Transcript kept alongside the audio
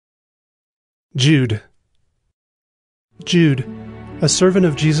Jude. Jude, a servant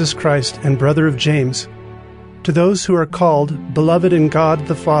of Jesus Christ and brother of James, to those who are called, beloved in God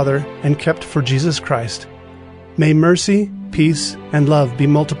the Father, and kept for Jesus Christ, may mercy, peace, and love be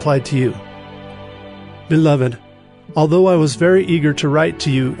multiplied to you. Beloved, although I was very eager to write to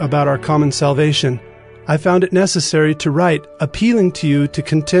you about our common salvation, I found it necessary to write appealing to you to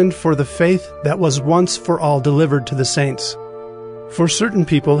contend for the faith that was once for all delivered to the saints. For certain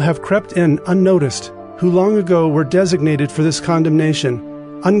people have crept in unnoticed, who long ago were designated for this condemnation,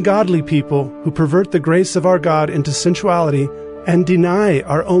 ungodly people who pervert the grace of our God into sensuality and deny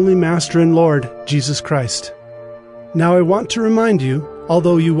our only Master and Lord, Jesus Christ. Now I want to remind you,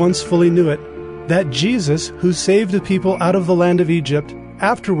 although you once fully knew it, that Jesus, who saved the people out of the land of Egypt,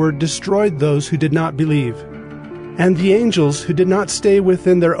 afterward destroyed those who did not believe. And the angels who did not stay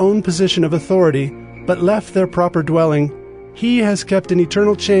within their own position of authority, but left their proper dwelling, He has kept in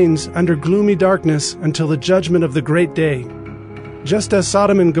eternal chains under gloomy darkness until the judgment of the great day. Just as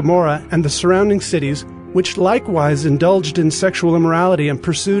Sodom and Gomorrah and the surrounding cities, which likewise indulged in sexual immorality and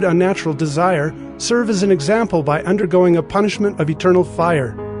pursued unnatural desire, serve as an example by undergoing a punishment of eternal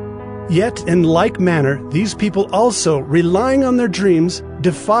fire. Yet in like manner, these people also, relying on their dreams,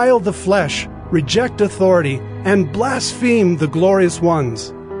 defile the flesh, reject authority, and blaspheme the glorious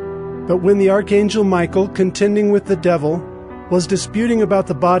ones. But when the archangel Michael, contending with the devil, was disputing about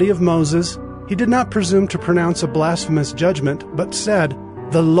the body of Moses, he did not presume to pronounce a blasphemous judgment, but said,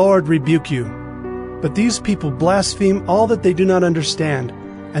 "The Lord rebuke you." But these people blaspheme all that they do not understand,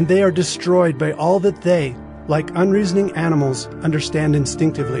 and they are destroyed by all that they, like unreasoning animals, understand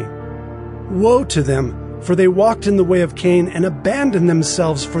instinctively. Woe to them, for they walked in the way of Cain and abandoned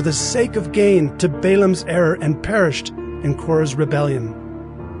themselves for the sake of gain to Balaam's error and perished in Korah's rebellion.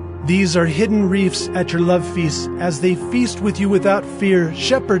 These are hidden reefs at your love feasts, as they feast with you without fear,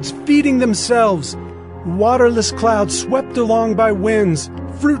 shepherds feeding themselves, waterless clouds swept along by winds,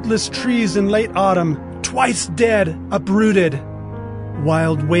 fruitless trees in late autumn, twice dead, uprooted,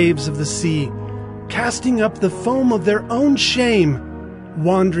 wild waves of the sea, casting up the foam of their own shame,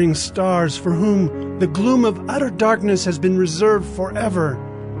 wandering stars for whom the gloom of utter darkness has been reserved forever.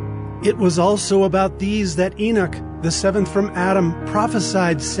 It was also about these that Enoch, the seventh from Adam,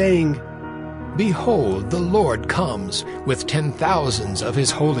 prophesied, saying, "Behold, the Lord comes with 10,000s of his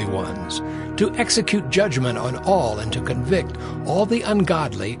holy ones, to execute judgment on all and to convict all the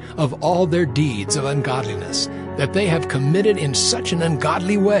ungodly of all their deeds of ungodliness, that they have committed in such an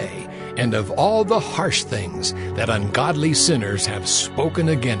ungodly way, and of all the harsh things that ungodly sinners have spoken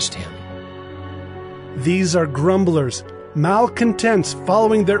against him." These are grumblers, malcontents,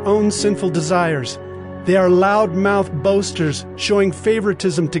 following their own sinful desires. They are loud-mouthed boasters, showing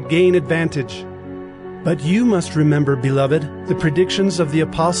favoritism to gain advantage. But you must remember, beloved, the predictions of the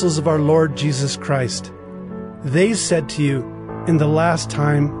apostles of our Lord Jesus Christ. They said to you, "In the last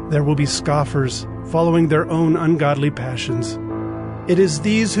time there will be scoffers, following their own ungodly passions." It is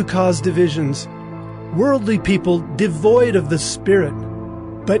these who cause divisions, worldly people devoid of the Spirit.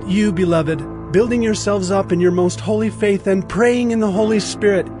 But you, beloved, building yourselves up in your most holy faith and praying in the Holy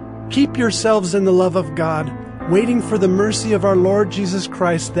Spirit, keep yourselves in the love of God, waiting for the mercy of our Lord Jesus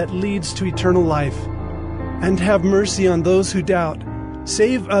Christ that leads to eternal life. And have mercy on those who doubt.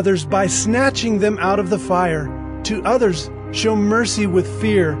 Save others by snatching them out of the fire. To others show mercy with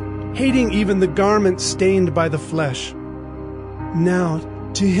fear, hating even the garment stained by the flesh. Now,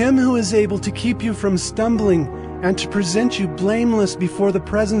 to him who is able to keep you from stumbling and to present you blameless before the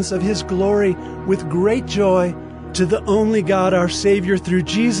presence of his glory with great joy, to the only God our Savior through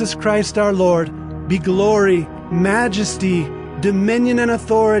Jesus Christ our Lord, be glory, majesty, dominion, and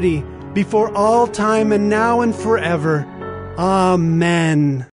authority before all time and now and forever. Amen.